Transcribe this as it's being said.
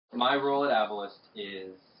my role at Avalist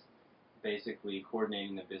is basically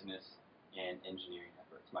coordinating the business and engineering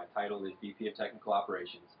efforts. My title is VP of Technical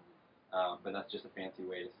Operations, but that's just a fancy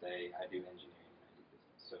way to say I do engineering and I do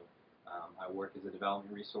business. So I work as a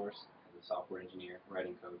development resource, as a software engineer,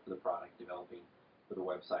 writing code for the product, developing for the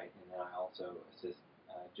website, and then I also assist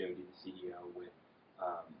Jody, the CEO, with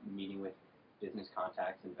meeting with business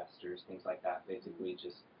contacts, investors, things like that, basically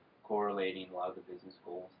just correlating a lot of the business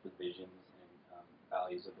goals, the visions, and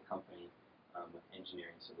values of the company with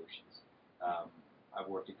engineering solutions. I've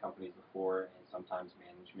worked at companies before, and sometimes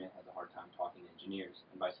management has a hard time talking to engineers,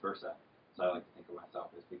 and vice versa. So I like to think of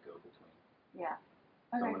myself as the go-between. Yeah.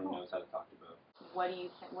 Okay, Someone cool. who knows how to talk to both. What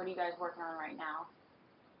are you guys working on right now?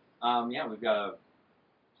 Yeah, we've got a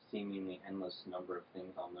seemingly endless number of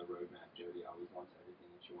things on the roadmap. Jody always wants everything,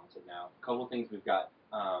 and she wants it now. A couple things we've got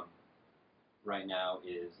right now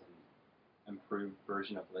is an improved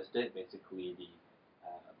version of Listit, basically the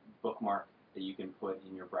bookmark that you can put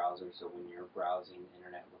in your browser. So when you're browsing the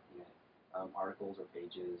internet, looking at articles or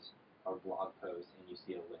pages or blog posts, and you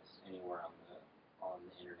see a list anywhere on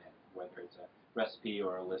the internet, whether it's a recipe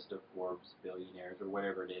or a list of Forbes billionaires or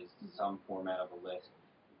whatever it is, some format of a list,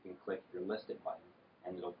 you can click your Listit button,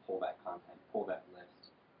 and it'll pull that content, pull that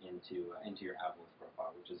list into your Avalist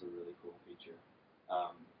profile, which is a really cool feature.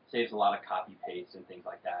 Saves a lot of copy paste and things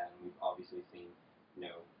like that, and we've obviously seen,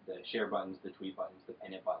 the share buttons, the tweet buttons, the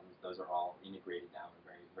pin it buttons, those are all integrated now and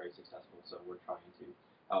very, very successful. So we're trying to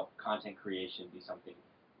help content creation be something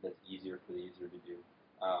that's easier for the user to do.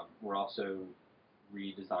 We're also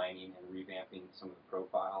redesigning and revamping some of the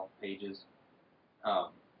profile pages,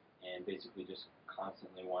 and basically just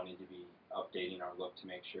constantly wanting to be updating our look to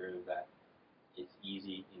make sure that it's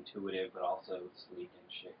easy, intuitive, but also sleek and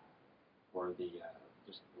chic for the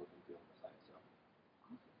just look and feel of the site. So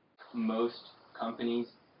most companies,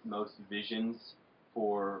 most visions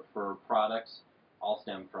for products all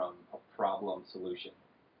stem from a problem solution,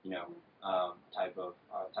 type of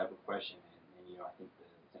question, and I think the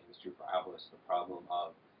same is true for Avalist. The problem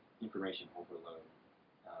of information overload,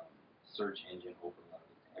 search engine overload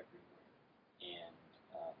is everywhere, and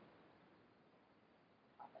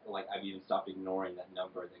I've even stopped ignoring that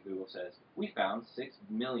number that Google says we found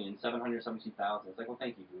 6,772,000. It's like, well,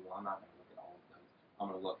 thank you, Google. I'm not going to look at all of those. I'm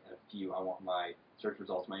going to look at a few. I want my search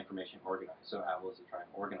results, my information organized. So Avalist is trying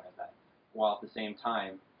to organize that, while at the same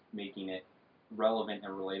time making it relevant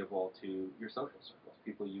and relatable to your social circles,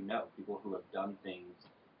 people you know, people who have done things.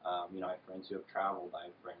 I have friends who have traveled. I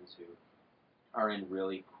have friends who are in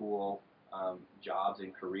really cool jobs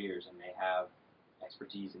and careers, and they have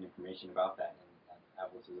expertise and information about that. And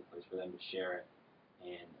Avalist is a place for them to share it,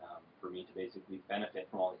 and for me to basically benefit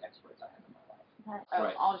from all the experts I have in my life.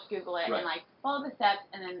 Right. I'll just Google it and follow the steps,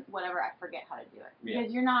 and then whatever, I forget how to do it.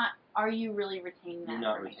 Because you're not. Are you really retaining that information?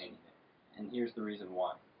 You're not retaining it. And here's the reason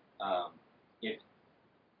why. If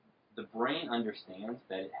the brain understands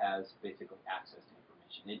that it has basically access to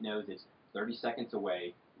information, it knows it's 30 seconds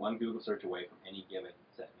away, one Google search away from any given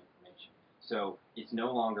set of information. So it's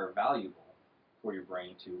no longer valuable for your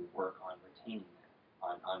brain to work on retaining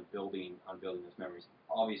that, on building those memories.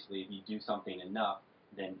 Obviously, if you do something enough,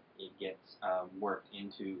 then it gets worked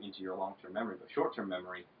into your long-term memory. But short-term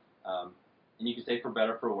memory, and you can say for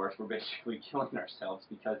better or for worse, we're basically killing ourselves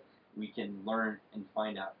because we can learn and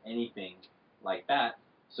find out anything like that.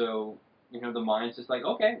 So the mind's just like,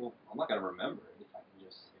 okay, well, I'm not going to remember it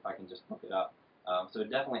if I can just look it up. So it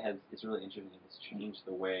definitely it's really interesting. It's changed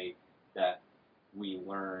the way that we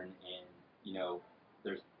learn, and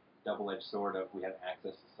there's double-edged sword of we have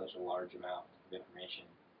access to such a large amount of information,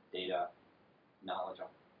 data, knowledge on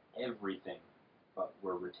everything, but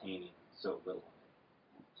we're retaining so little of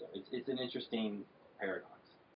it. So it's an interesting paradox.